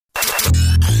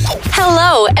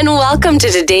Hello, and welcome to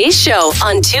today's show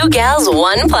on Two Gals,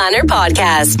 One Planner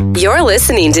podcast. You're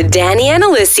listening to Danny and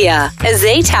Alicia as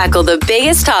they tackle the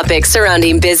biggest topics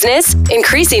surrounding business,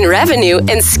 increasing revenue,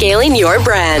 and scaling your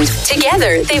brand.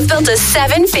 Together, they've built a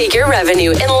 7-figure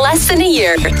revenue in less than a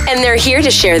year, and they're here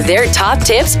to share their top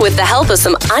tips with the help of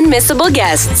some unmissable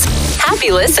guests.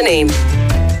 Happy listening.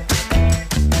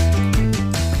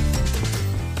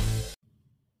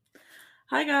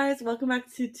 Hi guys, welcome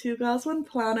back to Two Girls, One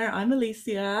Planner. I'm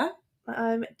Alicia.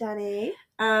 I'm Danny.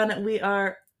 And we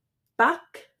are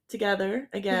back together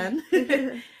again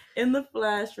in the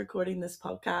flesh recording this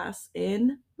podcast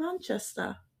in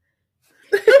Manchester.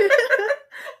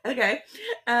 Okay,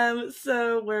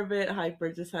 so we're a bit hyper.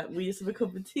 We just have a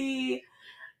cup of tea,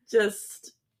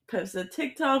 just posted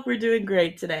TikTok. We're doing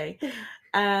great today.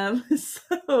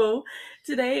 So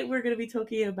today we're going to be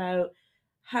talking about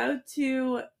how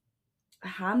to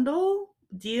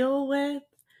deal with,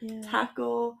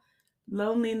 tackle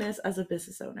loneliness as a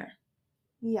business owner.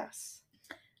 Yes.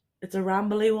 It's a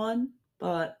rambly one,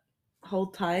 but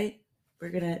hold tight.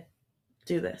 We're going to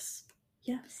do this.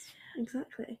 Yes,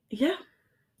 exactly. Yeah.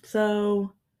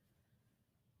 So,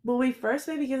 will we first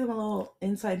maybe give them a little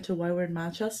insight into why we're in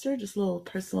Manchester? Just a little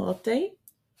personal update?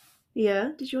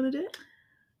 Yeah. Did you want to do it?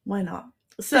 Why not?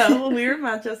 So, we're in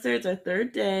Manchester. It's our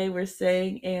third day. We're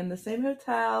staying in the same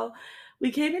hotel. We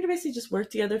came here to basically just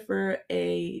work together for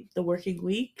the working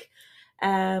week.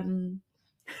 Sorry,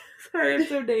 I'm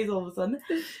so days all of a sudden.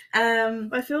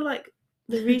 I feel like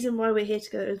the reason why we're here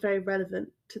together is very relevant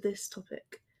to this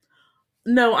topic.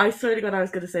 No, I swear to God, I was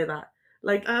going to say that.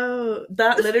 Like,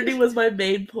 that literally was my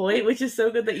main point, which is so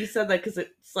good that you said that, because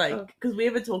it's like, because we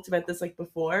haven't talked about this like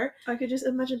before. I could just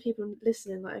imagine people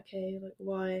listening, like, okay, like,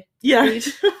 why? Yeah.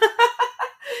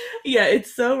 Yeah,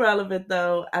 it's so relevant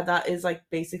though, and that is like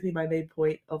basically my main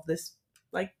point of this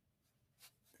like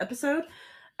episode.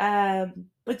 But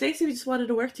basically we just wanted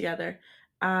to work together,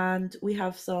 and we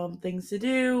have some things to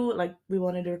do. Like, we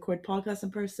wanted to record podcasts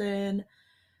in person,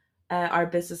 our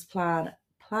business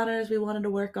planners we wanted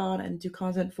to work on and do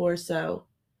content for. So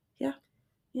yeah,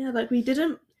 like we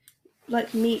didn't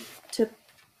like meet to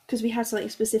because we had something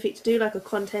specific to do, like a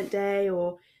content day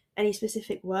or any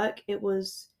specific work. It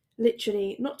was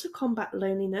literally not to combat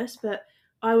loneliness, but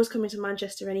I was coming to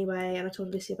Manchester anyway, and I told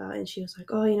Alicia about it, and she was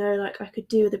like, oh, like I could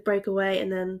do with a breakaway.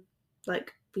 And then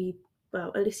like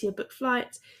Alicia booked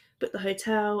flights, booked the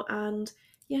hotel, and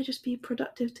just be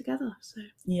productive together. So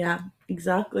yeah,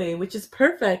 exactly, which is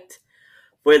perfect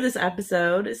for this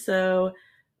episode. So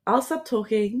I'll stop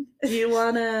talking. Do you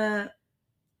want to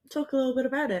talk a little bit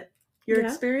about it? Your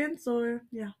experience, or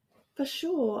For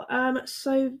sure.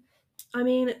 So I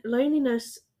mean,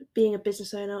 loneliness, being a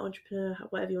business owner, entrepreneur,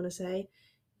 whatever you want to say,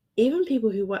 even people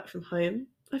who work from home,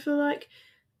 I feel like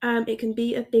it can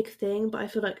be a big thing, but I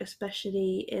feel like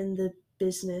especially in the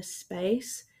business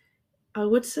space, I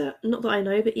would say, not that I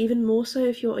know, but even more so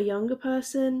if you're a younger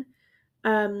person,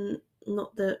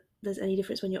 not that there's any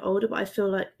difference when you're older, but I feel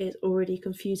like it's already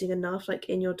confusing enough, like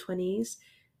in your 20s,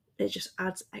 it just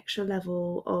adds extra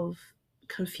level of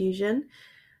confusion.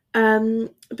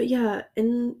 But yeah,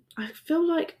 I feel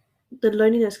like the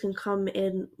loneliness can come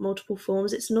in multiple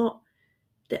forms. It's not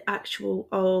the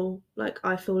actual, like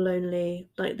I feel lonely,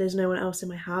 like there's no one else in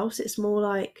my house. It's more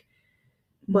like,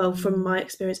 well, from my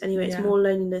experience anyway, it's more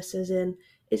loneliness as in,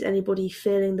 is anybody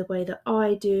feeling the way that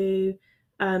I do?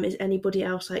 Is anybody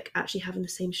else like actually having the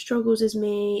same struggles as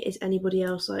me? Is anybody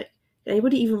else like,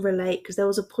 anybody even relate? Because there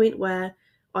was a point where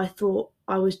I thought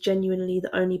I was genuinely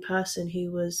the only person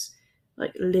who was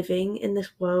like living in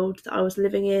this world that I was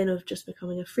living in, of just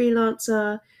becoming a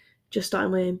freelancer, just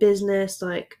starting my own business.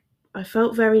 Like, I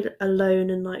felt very alone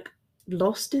and like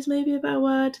lost is maybe a better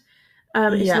word.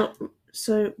 It's not,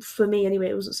 so for me anyway,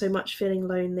 it wasn't so much feeling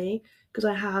lonely because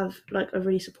I have like a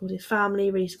really supportive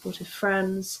family, really supportive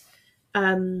friends.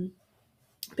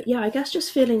 But yeah, I guess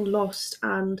just feeling lost,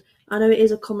 and I know it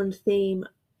is a common theme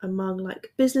among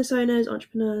like business owners,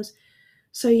 entrepreneurs.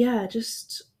 So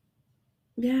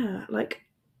like,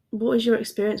 what is your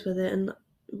experience with it, and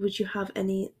would you have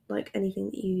anything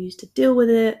that you use to deal with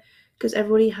it? Because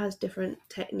everybody has different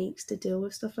techniques to deal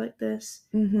with stuff like this.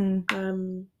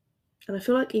 And I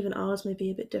feel like even ours may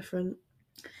be a bit different.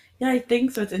 Yeah, I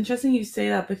think so. It's interesting you say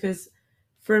that, because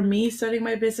for me, starting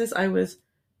my business, I was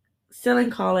still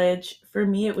in college. For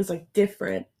me, it was like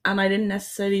different, and I didn't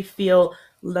necessarily feel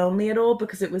lonely at all,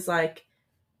 because it was like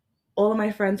all of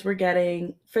my friends were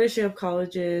finishing up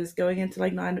colleges, going into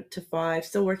like 9 to 5,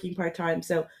 still working part-time.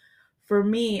 So for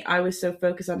me, I was so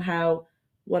focused on how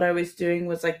what I was doing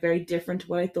was like very different to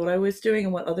what I thought I was doing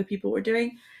and what other people were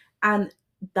doing. And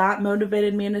that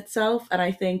motivated me in itself. And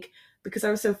I think because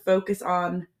I was so focused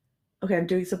on, okay, I'm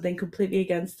doing something completely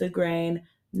against the grain,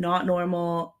 not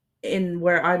normal in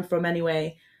where I'm from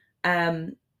anyway,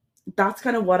 that's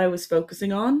kind of what I was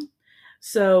focusing on.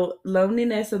 So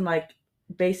loneliness and like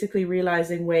basically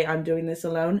realizing, wait, I'm doing this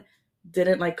alone,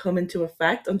 didn't like come into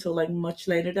effect until like much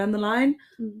later down the line.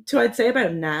 To I'd say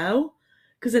about now.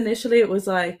 Because initially it was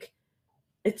like,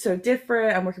 it's so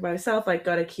different. I'm working by myself. I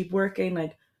gotta keep working,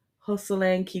 like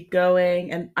hustling, keep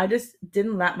going. And I just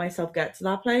didn't let myself get to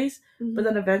that place. But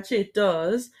then eventually it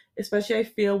does, especially I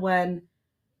feel when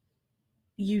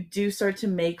you do start to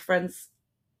make friends,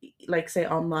 like say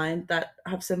online, that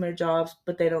have similar jobs,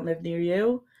 but they don't live near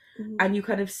you. And you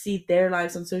kind of see their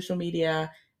lives on social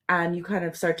media and you kind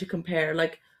of start to compare,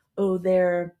 like, oh,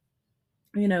 they're,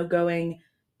 going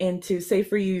into, say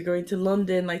for you, you're going to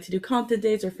London, like to do content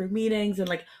days or for meetings, and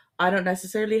like I don't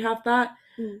necessarily have that.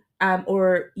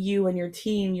 Or you and your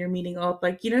team, you're meeting up,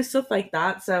 like, stuff like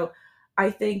that. So I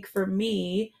think for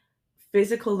me,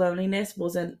 physical loneliness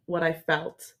wasn't what I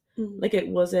felt. Like it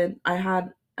wasn't, I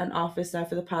had an office now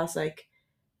for the past like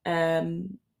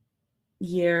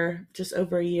year, just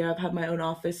over a year. I've had my own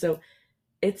office. So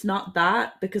it's not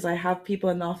that, because I have people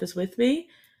in the office with me.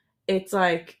 It's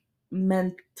like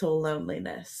mental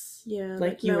loneliness. Yeah,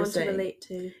 like you no were one saying. to relate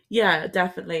to. Yeah,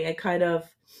 definitely. I kind of,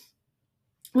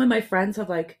 when my friends have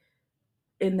like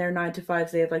in their 9 to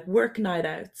 5s, they have like work night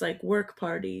outs, like work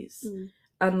parties,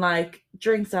 and like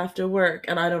drinks after work,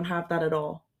 and I don't have that at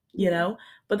all,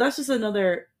 but that's just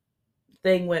another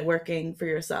thing with working for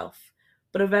yourself.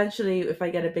 But eventually, if I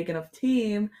get a big enough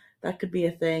team, that could be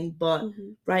a thing. But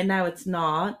right now it's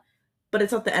not. But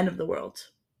it's not the end of the world.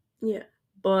 Yeah.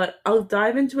 But I'll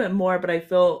dive into it more. But I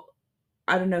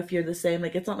don't know if you're the same.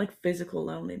 Like, it's not like physical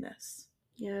loneliness.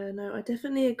 Yeah, no, I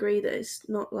definitely agree that it's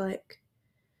not like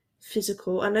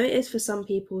physical. I know it is for some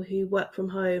people who work from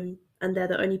home and they're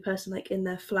the only person like in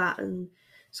their flat, and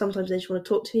sometimes they just want to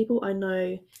talk to people. I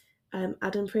know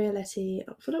Adam Prioletti,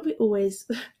 I feel like we always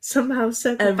somehow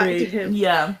circle back to him.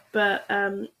 Yeah. But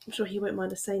I'm sure he won't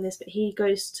mind us saying this, but he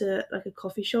goes to like a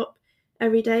coffee shop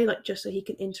every day, like just so he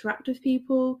can interact with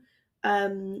people.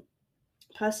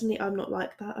 Personally, I'm not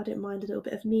like that. I don't mind a little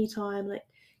bit of me time, like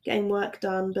getting work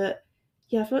done. But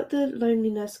yeah, I feel like the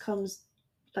loneliness comes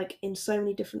like in so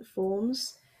many different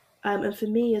forms. And for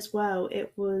me as well,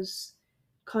 it was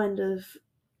kind of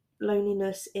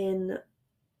loneliness in,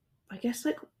 I guess,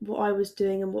 like what I was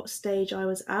doing and what stage I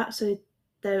was at. So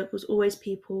there was always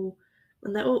people,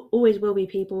 and there always will be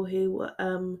people who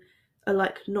are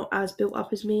like not as built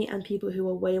up as me, and people who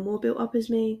are way more built up as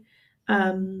me.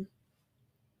 I'm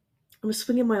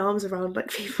swinging my arms around like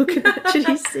people can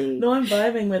actually see. No, I'm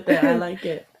vibing with it. I like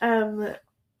it.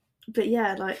 But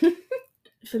yeah, like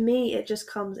for me, it just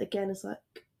comes again as like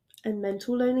a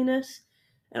mental loneliness,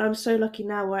 and I'm so lucky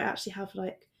now where I actually have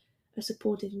like a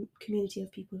supportive community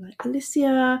of people like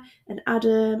Alicia and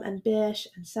Adam and Bish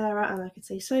and Sarah, and I could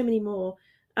say so many more.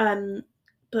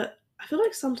 But I feel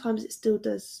like sometimes it still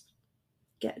does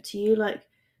get to you. Like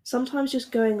sometimes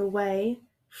just going away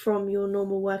from your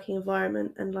normal working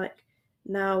environment, and like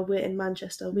now we're in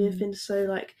Manchester, we have been so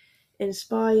like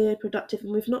inspired, productive,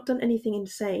 and we've not done anything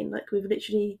insane. Like we've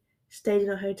literally stayed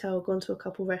in a hotel, gone to a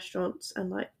couple restaurants,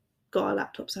 and like got our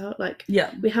laptops out. Like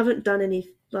we haven't done any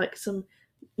like some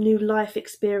new life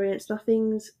experience.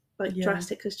 Nothing's like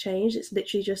drastic has changed. It's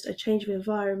literally just a change of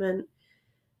environment,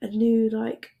 a new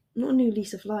like not a new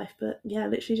lease of life, but yeah,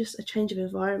 literally just a change of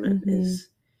environment is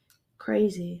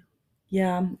crazy.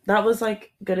 Yeah, that was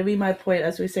like gonna be my point,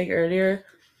 as we were saying earlier.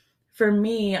 For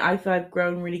me, I feel I've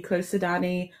grown really close to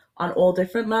Danny on all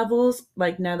different levels.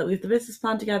 Like now that we have the business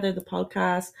plan together, the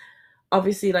podcast,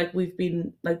 obviously like we've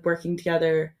been like working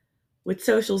together with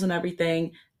socials and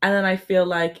everything. And then I feel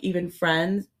like even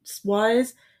friends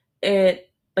wise, it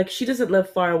like she doesn't live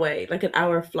far away, like an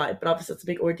hour flight, but obviously it's a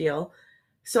big ordeal.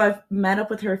 So I've met up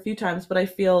with her a few times, but I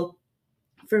feel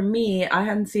for me, I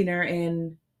hadn't seen her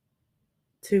in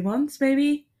 2 months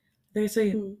maybe. There's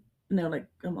no, like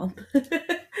a month.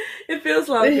 It feels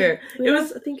longer.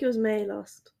 I think it was May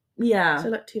last. Yeah. So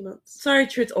like 2 months. Sorry,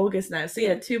 true, it's August now. So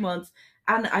yeah, 2 months.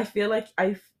 And I feel like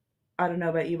I don't know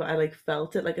about you, but I like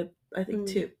felt it like I think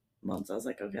 2 months. I was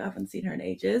like, okay, I haven't seen her in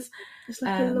ages. It's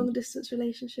like a long distance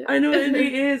relationship. I know it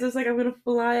really is. It's like I'm gonna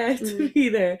fly out to be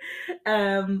there.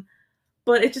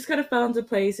 But it just kind of fell into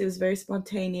place. It was very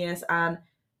spontaneous, and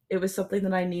it was something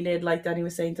that I needed, like Danny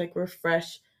was saying, to like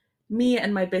refresh me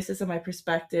and my business and my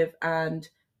perspective. And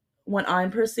when I'm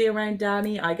personally around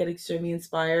Danny, I get extremely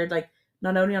inspired, like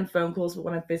not only on phone calls, but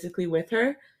when I'm physically with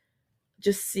her,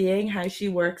 just seeing how she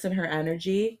works and her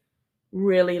energy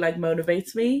really like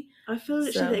motivates me. I feel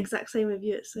literally the exact same with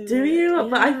you. It's so Do weird. you? Yeah.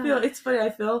 But I feel, it's funny, I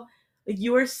feel like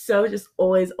you are so just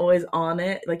always on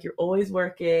it. Like you're always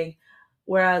working.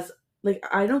 Whereas like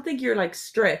I don't think you're like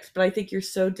strict, but I think you're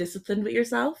so disciplined with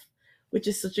yourself, which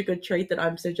is such a good trait that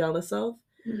I'm so jealous of.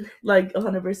 Like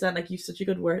 100%, like you've such a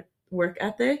good work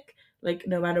ethic, like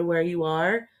no matter where you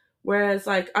are. Whereas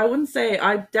like I wouldn't say,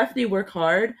 I definitely work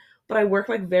hard, but I work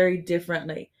like very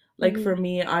differently. Like for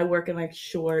me, I work in like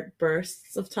short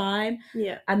bursts of time.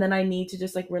 Yeah. And then I need to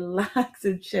just like relax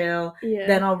and chill. Yeah.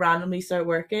 Then I'll randomly start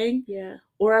working. Yeah.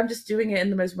 Or I'm just doing it at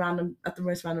the most random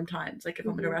times. Like if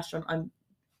I'm in a restaurant, I'm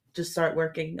just start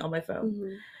working on my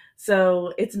phone.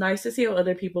 So it's nice to see how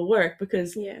other people work,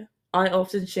 because I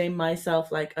often shame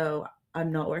myself like, oh,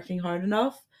 I'm not working hard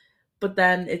enough. But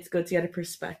then it's good to get a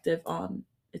perspective on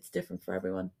it's different for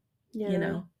everyone. Yeah. You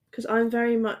know? Because I'm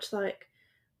very much like,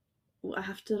 I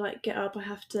have to like get up, I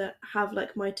have to have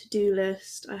like my to-do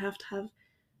list, I have to have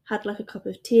had like a cup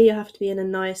of tea, I have to be in a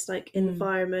nice like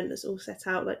environment that's all set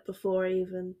out like before I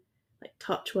even like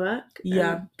touch work.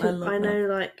 Yeah, I love I know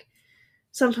like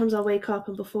sometimes I'll wake up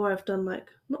and before I've done like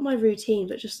not my routine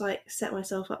but just like set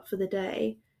myself up for the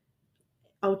day,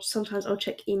 I'll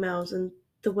check emails, and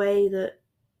the way that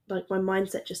like my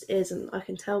mindset just is, and I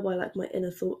can tell by like my inner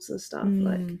thoughts and stuff,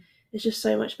 like it's just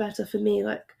so much better for me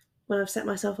like when I've set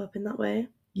myself up in that way.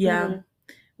 Yeah.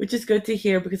 Which is good to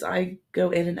hear, because I go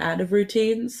in and out of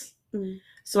routines.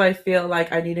 So I feel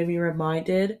like I need to be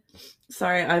reminded.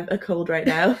 Sorry, I have a cold right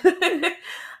now.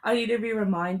 I need to be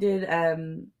reminded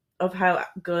of how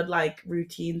good like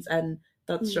routines and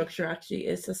that structure actually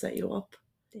is to set you up.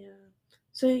 Yeah.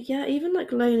 So yeah, even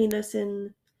like loneliness,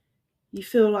 in you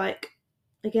feel like,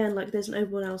 again, like there's no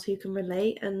one else who can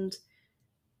relate, and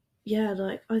yeah,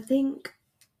 like I think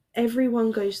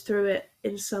everyone goes through it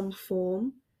in some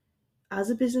form as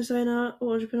a business owner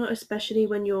or entrepreneur, especially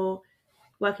when you're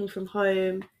working from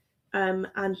home.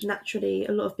 And naturally,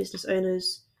 a lot of business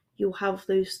owners, you'll have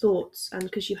those thoughts, and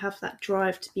because you have that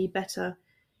drive to be better,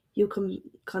 you can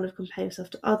kind of compare yourself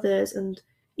to others, and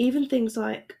even things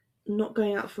like not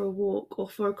going out for a walk or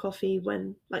for a coffee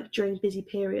when like during busy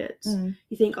periods.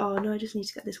 You think, oh no, I just need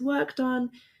to get this work done,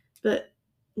 but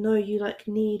no, you like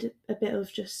need a bit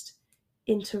of just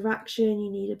interaction,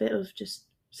 you need a bit of just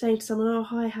saying to someone, oh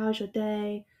hi, how's your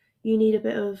day? You need a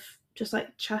bit of just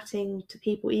like chatting to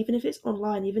people, even if it's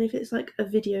online, even if it's like a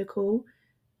video call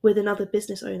with another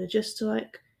business owner, just to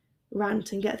like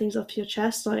rant and get things off your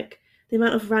chest. Like the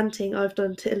amount of ranting I've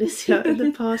done to Alicia in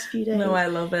the past few days. No, I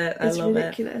love it. I love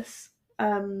ridiculous.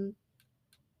 And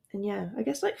yeah, I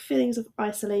guess like feelings of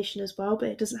isolation as well, but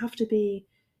it doesn't have to be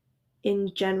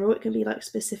in general. It can be like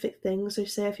specific things. So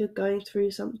say if you're going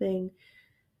through something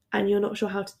and you're not sure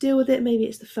how to deal with it, maybe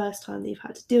it's the first time that you've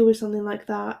had to deal with something like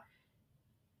that,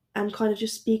 and kind of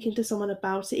just speaking to someone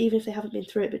about it, even if they haven't been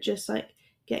through it, but just like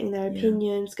getting their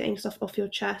opinions, getting stuff off your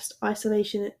chest.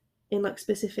 Isolation in like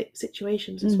specific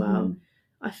situations as well,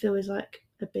 I feel is like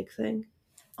a big thing.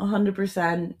 100%.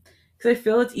 Because I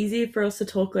feel it's easy for us to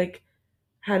talk like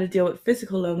how to deal with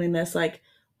physical loneliness. Like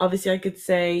obviously I could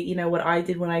say, you know, what I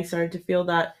did when I started to feel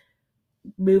that,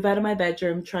 move out of my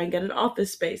bedroom, try and get an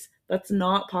office space. That's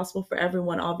not possible for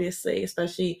everyone, obviously,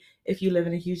 especially if you live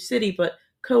in a huge city, but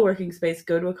co-working space,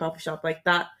 go to a coffee shop, like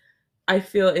that I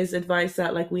feel is advice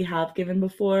that like we have given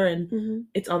before, and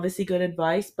it's obviously good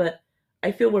advice, but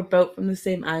I feel we're both from the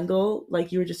same angle.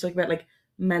 Like you were just talking about like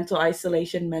mental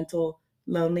isolation, mental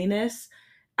loneliness,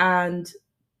 and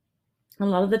a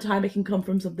lot of the time it can come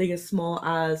from something as small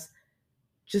as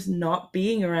just not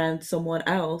being around someone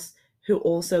else who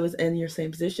also is in your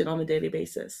same position on a daily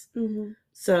basis.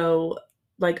 So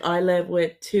like I live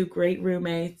with two great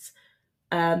roommates,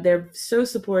 and they're so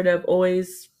supportive,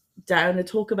 always down to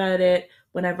talk about it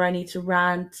whenever I need to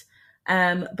rant.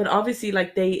 But obviously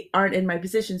like they aren't in my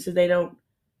position, so they don't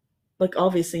like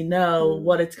obviously know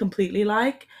what it's completely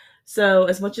like. So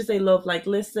as much as they love like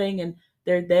listening and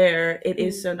they're there, it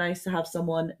is so nice to have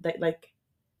someone that like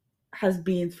has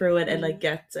been through it and like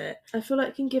gets it. I feel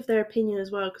like can give their opinion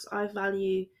as well, because I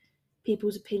value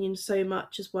people's opinions so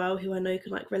much as well, who I know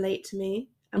can like relate to me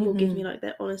and will give me like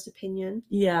their honest opinion.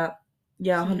 Yeah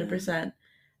 100%.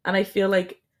 And I feel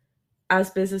like as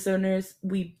business owners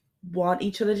we want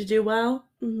each other to do well,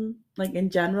 like in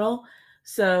general.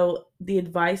 So the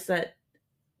advice that,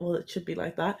 well, it should be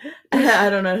like that. I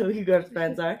don't know who your good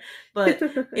friends are, but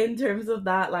in terms of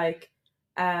that, like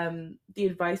the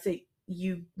advice that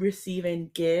you receive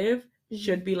and give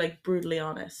should be like brutally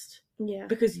honest. Yeah.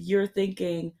 Because you're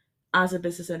thinking as a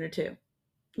business owner too.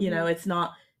 You know, it's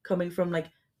not coming from like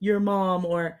your mom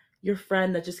or your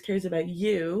friend that just cares about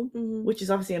you, Mm-hmm. which is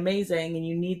obviously amazing and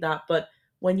you need that. But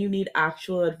when you need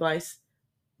actual advice,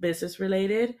 business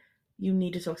related, you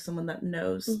need to talk to someone that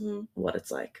knows Mm-hmm. what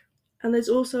it's like. And there's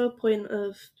also a point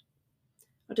of,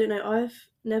 I don't know, I've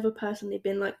never personally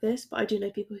been like this, but I do know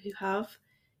people who have.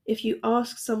 If you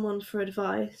ask someone for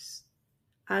advice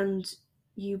and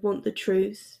you want the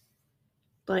truth,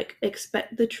 like,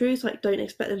 expect the truth. Like, don't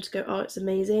expect them to go, oh, it's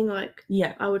amazing. Like,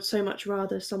 Yeah. I would so much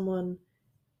rather someone,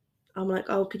 I'm like,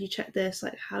 oh, could you check this?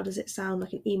 Like, how does it sound?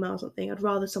 Like an email or something. I'd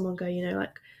rather someone go, you know,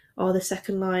 like, oh, the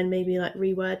second line, maybe like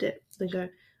reword it, than go,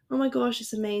 oh my gosh,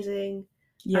 it's amazing.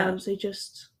 Yeah. So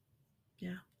just,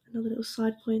 yeah, another little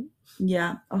side point.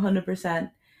 Yeah,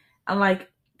 100%. And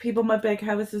like, people might be like,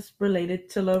 how is this related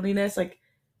to loneliness? Like,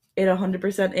 it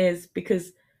 100% is,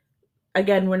 because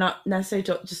again, we're not necessarily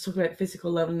just talking about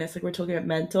physical loneliness, like we're talking about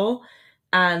mental.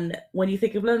 And when you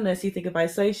think of loneliness, you think of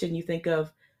isolation, you think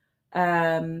of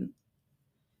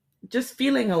just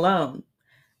feeling alone.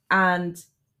 And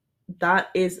that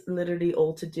is literally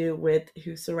all to do with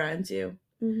who surrounds you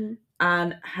Mm-hmm.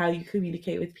 and how you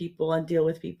communicate with people and deal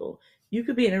with people. You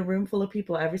could be in a room full of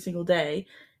people every single day,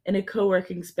 in a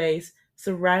co-working space,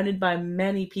 surrounded by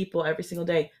many people every single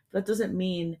day. That doesn't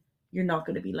mean you're not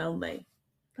going to be lonely.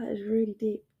 That is really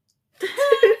deep.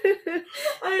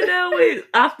 I know. Wait,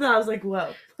 after that, I was like,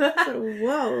 whoa. So,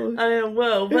 whoa. I know,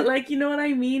 whoa. But like, you know what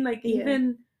I mean? Like, Yeah.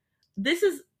 even, this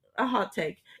is a hot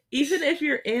take. Even if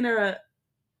you're in a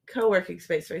co-working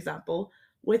space, for example,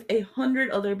 with 100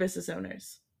 other business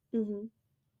owners, Mm-hmm.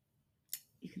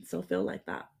 you can still feel like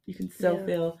that. You can still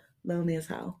feel lonely as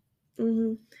hell.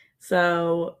 Mm-hmm.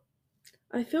 So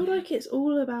I feel like it's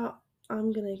all about,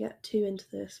 I'm going to get too into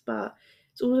this, but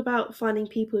it's all about finding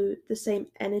people with the same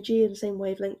energy and same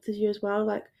wavelength as you as well.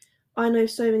 Like, I know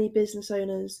so many business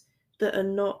owners that are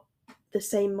not the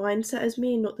same mindset as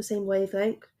me, not the same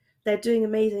wavelength. They're doing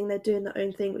amazing, they're doing their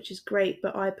own thing, which is great,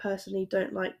 but I personally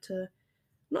don't like to,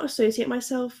 not associate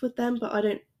myself with them, but I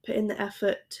don't put in the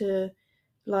effort to,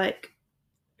 like,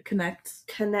 connect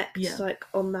like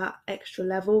on that extra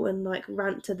level and like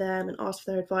rant to them and ask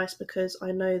for their advice, because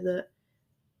I know that,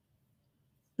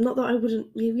 not that I wouldn't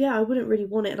really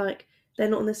want it, like, they're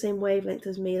not on the same wavelength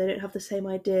as me, they don't have the same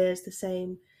ideas, the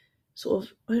same sort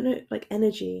of, I don't know, like,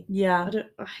 energy.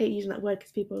 I hate using that word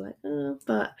because people are like, oh,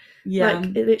 but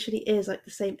like, it literally is like the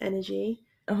same energy.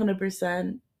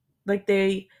 100%. Like,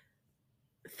 they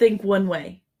think one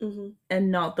way Mm-hmm.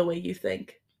 and not the way you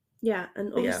think. Yeah,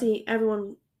 and obviously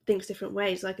everyone thinks different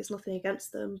ways, like, it's nothing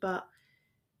against them, but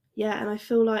yeah. And I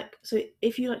feel like, so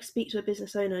if you like speak to a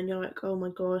business owner and you're like, oh my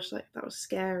gosh, like, that was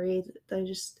scary, they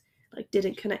just like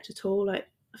didn't connect at all, like,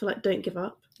 I feel like, don't give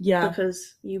up.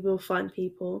 Because you will find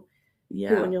people who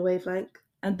are on your wavelength.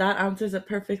 And that answers it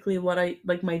perfectly. What I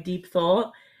like, my deep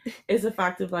thought is the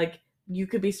fact of, like, you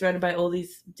could be surrounded by all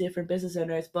these different business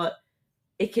owners, but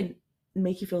it can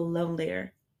make you feel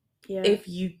lonelier if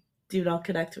you do not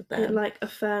connect with them. It like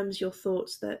affirms your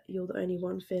thoughts that you're the only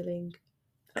one feeling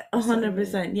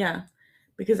 100%. Yeah,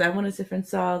 because everyone has different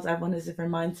styles, everyone has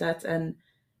different mindsets, and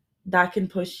that can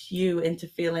push you into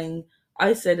feeling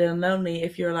isolated and lonely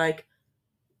if you're like,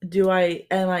 am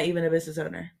I even a business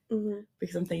owner? Mm-hmm.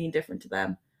 Because I'm thinking different to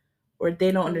them, or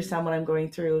they don't understand what I'm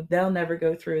going through. They'll never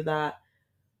go through that.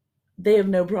 They have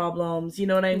no problems. You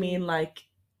know what I mean? Like,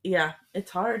 yeah,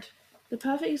 it's hard. The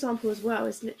perfect example as well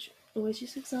is literally always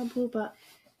just example, but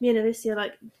me and Alicia,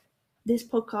 like, this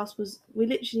podcast we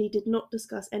literally did not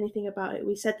discuss anything about it.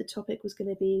 We said the topic was going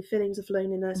to be feelings of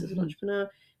loneliness as an entrepreneur.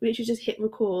 We literally just hit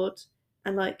record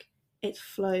and like it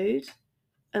flowed.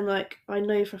 And like, I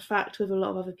know for a fact with a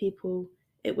lot of other people,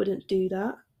 it wouldn't do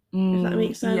that. If that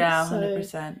makes sense. Yeah, 100%.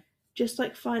 So just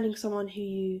like finding someone who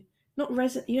you you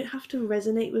don't have to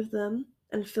resonate with them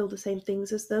and feel the same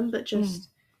things as them, but just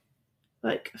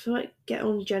like, I feel like, get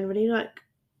on generally. Like,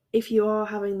 if you are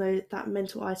having that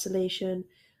mental isolation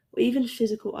or even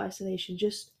physical isolation,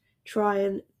 just try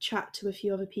and chat to a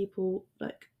few other people,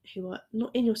 like, who are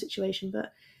not in your situation,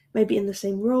 but maybe in the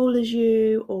same role as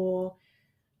you, or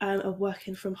are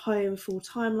working from home full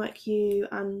time like you,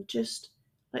 and just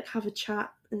like have a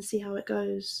chat and see how it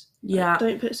goes. Like,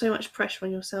 don't put so much pressure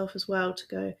on yourself as well to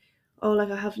go, oh,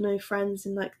 like, I have no friends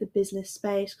in like the business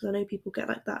space, because I know people get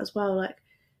like that as well. Like,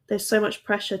 there's so much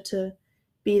pressure to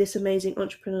be this amazing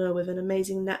entrepreneur with an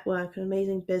amazing network, an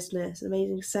amazing business,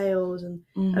 amazing sales, and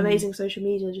amazing social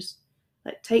media. Just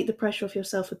like, take the pressure off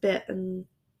yourself a bit and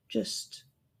just,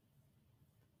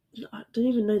 I don't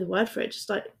even know the word for it, just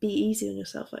like be easy on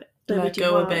yourself. Like, don't let be too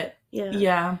go hard. a bit.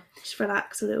 Yeah. Just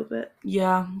relax a little bit.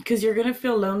 Yeah, because you're going to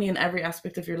feel lonely in every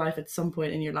aspect of your life at some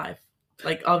point in your life.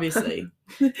 like, obviously.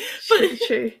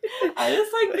 True. I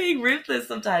just like being ruthless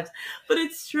sometimes, but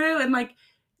it's true. And like,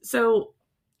 so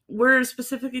we're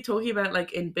specifically talking about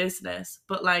like in business,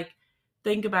 but like,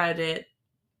 think about it.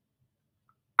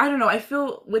 I don't know. I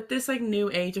feel with this like new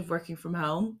age of working from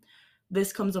home,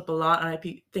 this comes up a lot, and I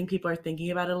think people are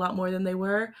thinking about it a lot more than they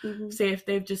were. Say if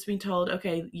they've just been told,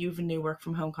 okay, you have a new work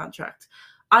from home contract.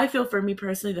 I feel for me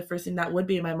personally, the first thing that would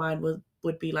be in my mind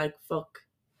would be like, fuck.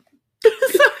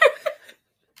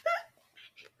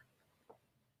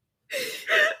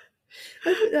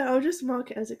 I'll just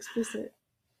mark it as explicit.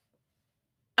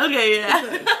 Okay,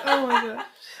 yeah. Oh my god.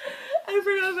 I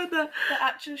forgot about that. The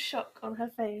actual shock on her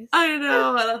face. I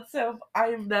know. That's so.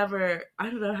 I don't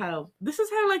know how. This is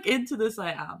how like into this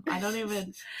I am. I don't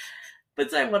even.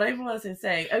 But sorry, what I was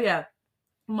saying. Oh yeah,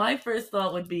 my first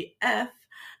thought would be F.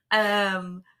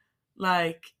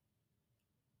 Like,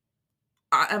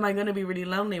 am I going to be really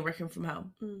lonely working from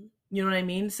home? You know what I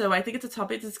mean? So I think it's a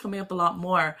topic that's coming up a lot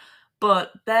more.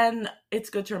 But then it's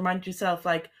good to remind yourself,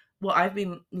 like, well, I've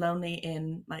been lonely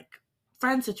in like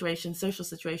friend situations, social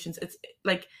situations. It's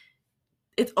like,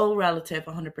 it's all relative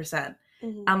 100%.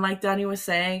 And like Danny was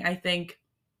saying, I think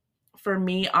for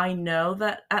me, I know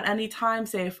that at any time,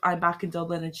 say if I'm back in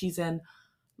Dublin and she's in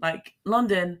like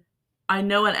London, I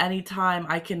know at any time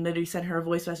I can literally send her a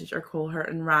voice message or call her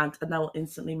and rant, and that will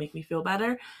instantly make me feel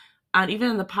better. And even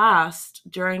in the past,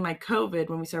 during like COVID,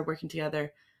 when we started working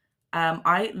together,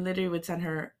 I literally would send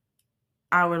her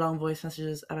hour-long voice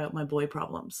messages about my boy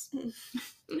problems.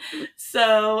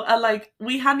 So like,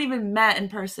 we hadn't even met in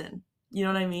person, you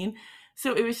know what I mean?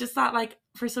 So it was just that, like,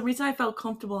 for some reason I felt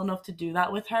comfortable enough to do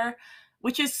that with her,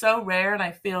 which is so rare. And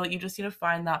I feel you just need to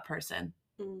find that person.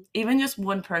 Even just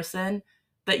one person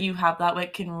that you have that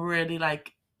with can really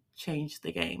like change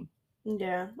the game.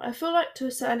 Yeah, I feel like to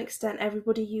a certain extent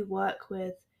everybody you work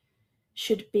with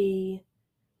should be,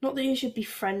 not that you should be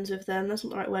friends with them, that's not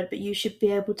the right word, but you should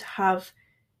be able to have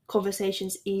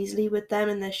conversations easily with them,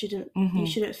 and there shouldn't you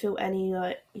shouldn't feel any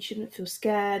like, you shouldn't feel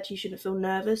scared, you shouldn't feel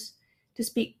nervous to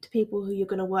speak to people who you're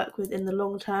going to work with in the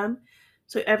long term.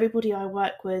 So everybody I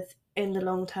work with in the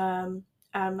long term,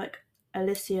 like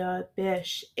Alicia,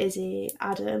 Bish, Izzy,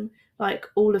 Adam, like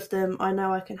all of them, I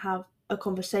know I can have a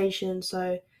conversation.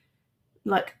 So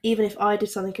like, even if I did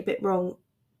something a bit wrong,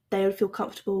 they would feel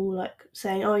comfortable like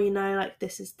saying, oh, you know, like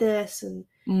this is this, and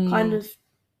kind of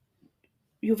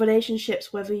your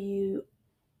relationships, whether you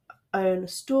own a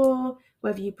store,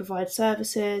 whether you provide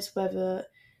services, whether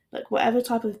like whatever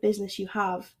type of business you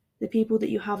have, the people that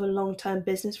you have a long-term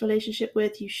business relationship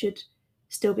with, you should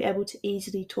still be able to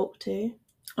easily talk to.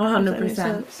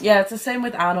 100%. Yeah, it's the same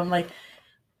with Adam. Like,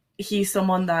 he's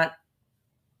someone that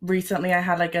recently I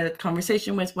had like a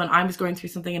conversation with when I was going through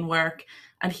something in work,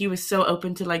 and he was so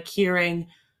open to like hearing,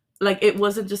 like, it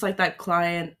wasn't just like that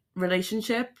client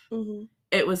relationship.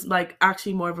 It was like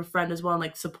actually more of a friend as well, and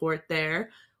like support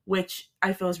there, which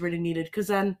I feel is really needed. Because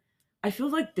then I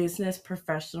feel like business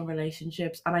professional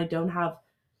relationships, and I don't have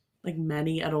like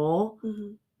many at all,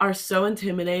 are so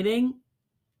intimidating,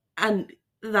 and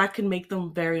that can make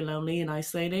them very lonely and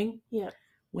isolating. Yeah.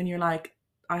 When you're like,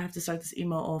 I have to start this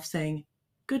email off saying,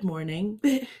 good morning,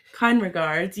 kind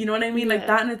regards, you know what I mean? Like,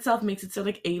 that in itself makes it so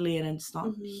like alien and it's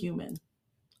not human.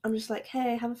 I'm just like,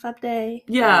 hey, have a fab day.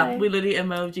 Yeah, bye. we literally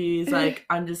emojis, like,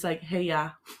 I'm just like, hey,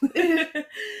 yeah.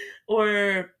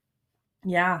 Or,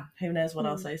 yeah, who knows what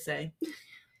else I say.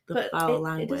 The foul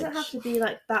language. It doesn't have to be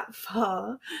like that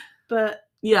far, but...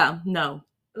 Yeah, no.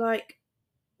 Like,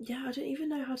 yeah, I don't even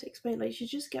know how to explain. Like, you should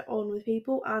just get on with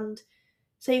people, and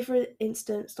say, for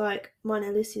instance, like mine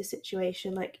and Alicia's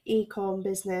situation, like e-com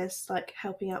business, like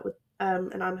helping out with,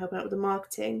 and I'm helping out with the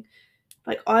marketing.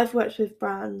 Like, I've worked with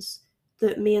brands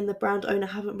that me and the brand owner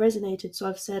haven't resonated, so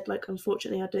I've said, like,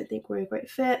 unfortunately, I don't think we're a great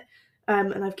fit,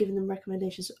 and I've given them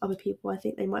recommendations of other people I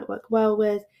think they might work well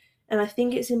with. And I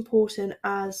think it's important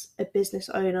as a business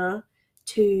owner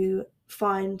to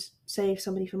find, say,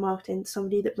 somebody for marketing,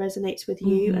 somebody that resonates with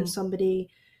you, and somebody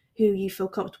who you feel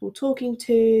comfortable talking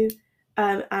to.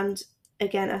 And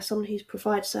again, as someone who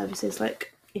provides services,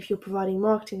 like if you're providing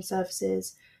marketing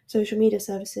services, social media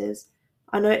services,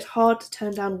 I know it's hard to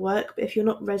turn down work, but if you're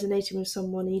not resonating with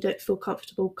someone and you don't feel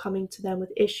comfortable coming to them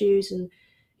with issues, and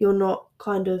you're not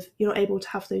able to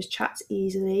have those chats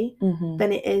easily,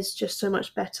 then it is just so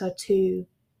much better to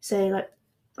say, like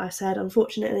I said,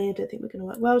 unfortunately, I don't think we're going to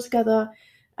work well together.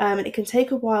 And it can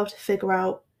take a while to figure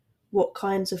out what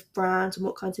kinds of brands and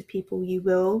what kinds of people you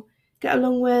will get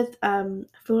along with. I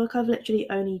feel like I've literally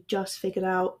only just figured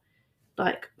out,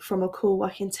 like from a call,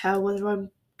 I can tell whether I'm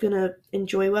going to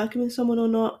enjoy working with someone or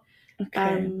not.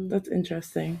 Okay, that's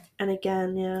interesting. And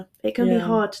again, it can be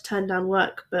hard to turn down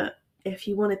work, but if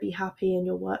you want to be happy in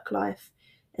your work life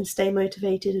and stay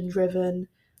motivated and driven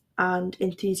and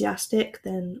enthusiastic,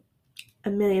 then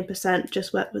 1,000,000%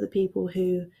 just work with the people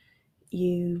who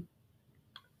you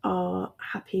are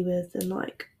happy with and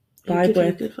like who Vibe give you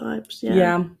with. good vibes.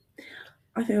 Yeah.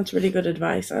 I think that's really good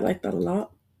advice. I like that a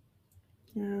lot.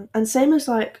 Yeah. And same as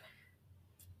like,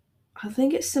 I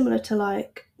think it's similar to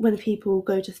like when people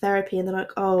go to therapy and they're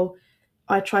like, oh,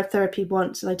 I tried therapy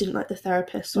once and I didn't like the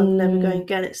therapist, so I'm never going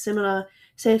again. It's similar.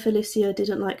 Say if Alicia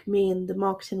didn't like me and the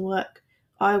marketing work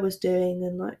I was doing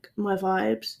and like my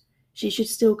vibes, she should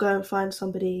still go and find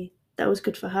somebody that was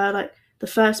good for her. Like the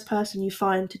first person you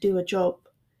find to do a job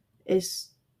is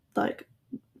like,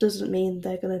 doesn't mean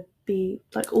they're going to be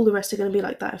like, all the rest are going to be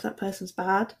like that if that person's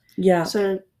bad. Yeah.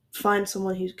 So find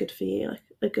someone who's good for you, like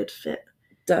a good fit.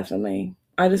 Definitely.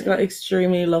 I just got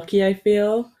extremely lucky, I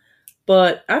feel.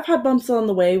 But I've had bumps on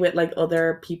the way with like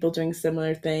other people doing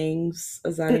similar things,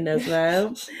 as Annie knows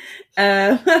now.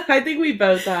 I think we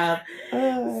both have.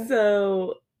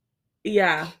 So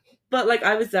yeah. But like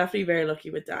I was definitely very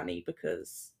lucky with Danny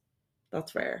because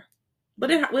that's rare.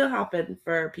 But it will happen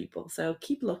for people. So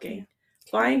keep looking.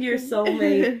 Find your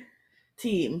soulmate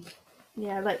team.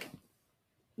 Yeah, like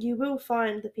you will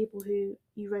find the people who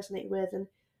you resonate with, and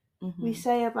we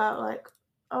say about like,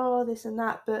 oh, this and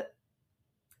that, but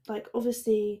like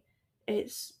obviously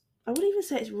it's, I wouldn't even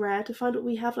say it's rare to find what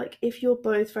we have. Like if you're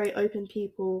both very open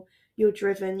people, you're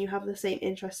driven, you have the same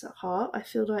interests at heart, I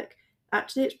feel like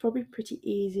actually it's probably pretty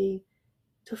easy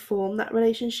to form that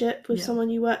relationship with someone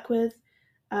you work with.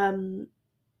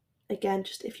 Again,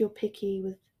 just if you're picky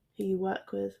with who you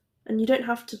work with, and you don't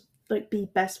have to like be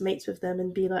best mates with them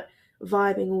and be like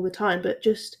vibing all the time, but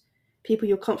just people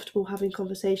you're comfortable having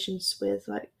conversations with.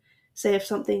 Like say if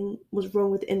something was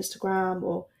wrong with Instagram,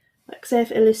 or like say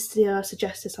if Alicia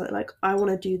suggested something like, I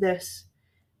want to do this,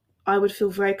 I would feel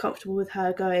very comfortable with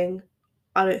her going,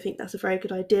 I don't think that's a very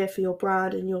good idea for your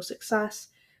brand and your success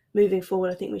moving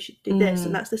forward. I think we should do this.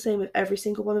 And that's the same with every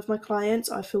single one of my clients.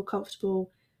 I feel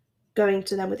comfortable going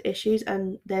to them with issues,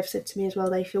 and they've said to me as well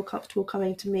they feel comfortable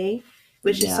coming to me,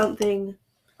 which is something,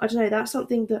 I don't know, that's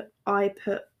something that I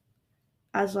put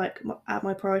as like at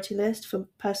my priority list for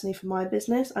personally for my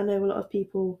business. I know a lot of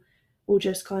people will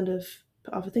just kind of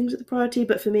put other things at the priority,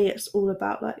 but for me it's all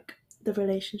about like the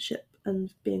relationship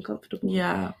and being comfortable.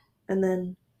 And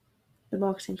then the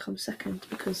marketing comes second,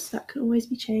 because that can always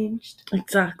be changed.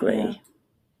 Exactly.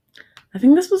 I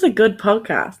think this was a good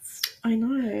podcast. I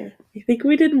know. I think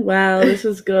we did well. This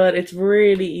was good. It's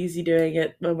really easy doing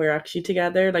it when we're actually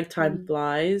together. Like time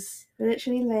flies. We're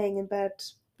literally laying in bed.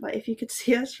 Like if you could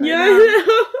see us right now.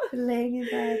 We're laying in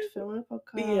bed filming a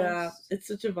podcast. Yeah, it's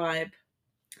such a vibe.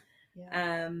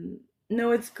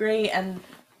 No, it's great, and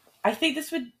I think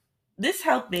this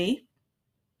helped me.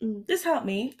 This helped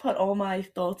me put all my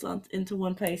thoughts into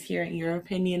one place, hearing your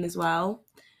opinion as well.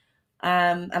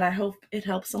 And I hope it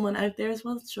helps someone out there as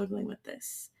well struggling with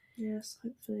this. Yes,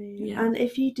 hopefully. Yeah. And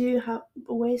if you do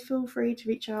always feel free to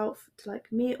reach out to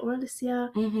like me or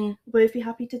Alicia. We'll both be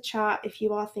happy to chat. If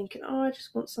you are thinking, oh, I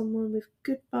just want someone with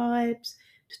good vibes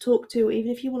to talk to, or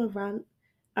even if you want to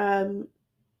rant,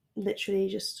 literally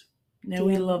just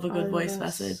we love a good voice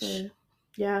message. So,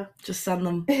 yeah. Just send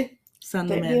them. Send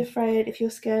Don't them in. Don't be afraid. If you're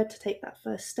scared to take that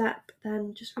first step,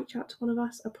 then just reach out to one of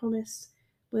us. I promise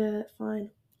we're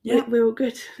fine. Yeah, we're all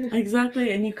good.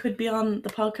 Exactly, and you could be on the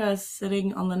podcast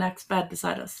sitting on the next bed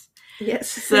beside us. Yes.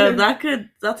 So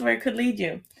that's where it could lead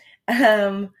you.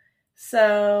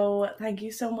 So thank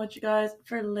you so much, you guys,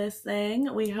 for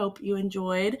listening. We hope you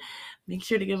enjoyed. Make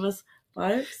sure to give us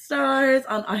 5 stars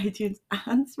on iTunes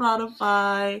and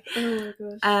Spotify. Oh my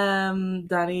gosh.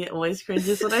 Danny always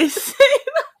cringes when I say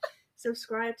that.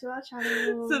 Subscribe to our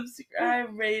channel.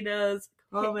 Subscribe, rate us,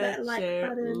 comment, share,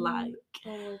 button. like.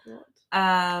 Oh my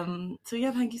god. So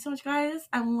yeah, thank you so much, guys,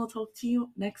 and we'll talk to you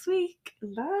next week.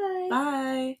 Bye.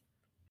 Bye.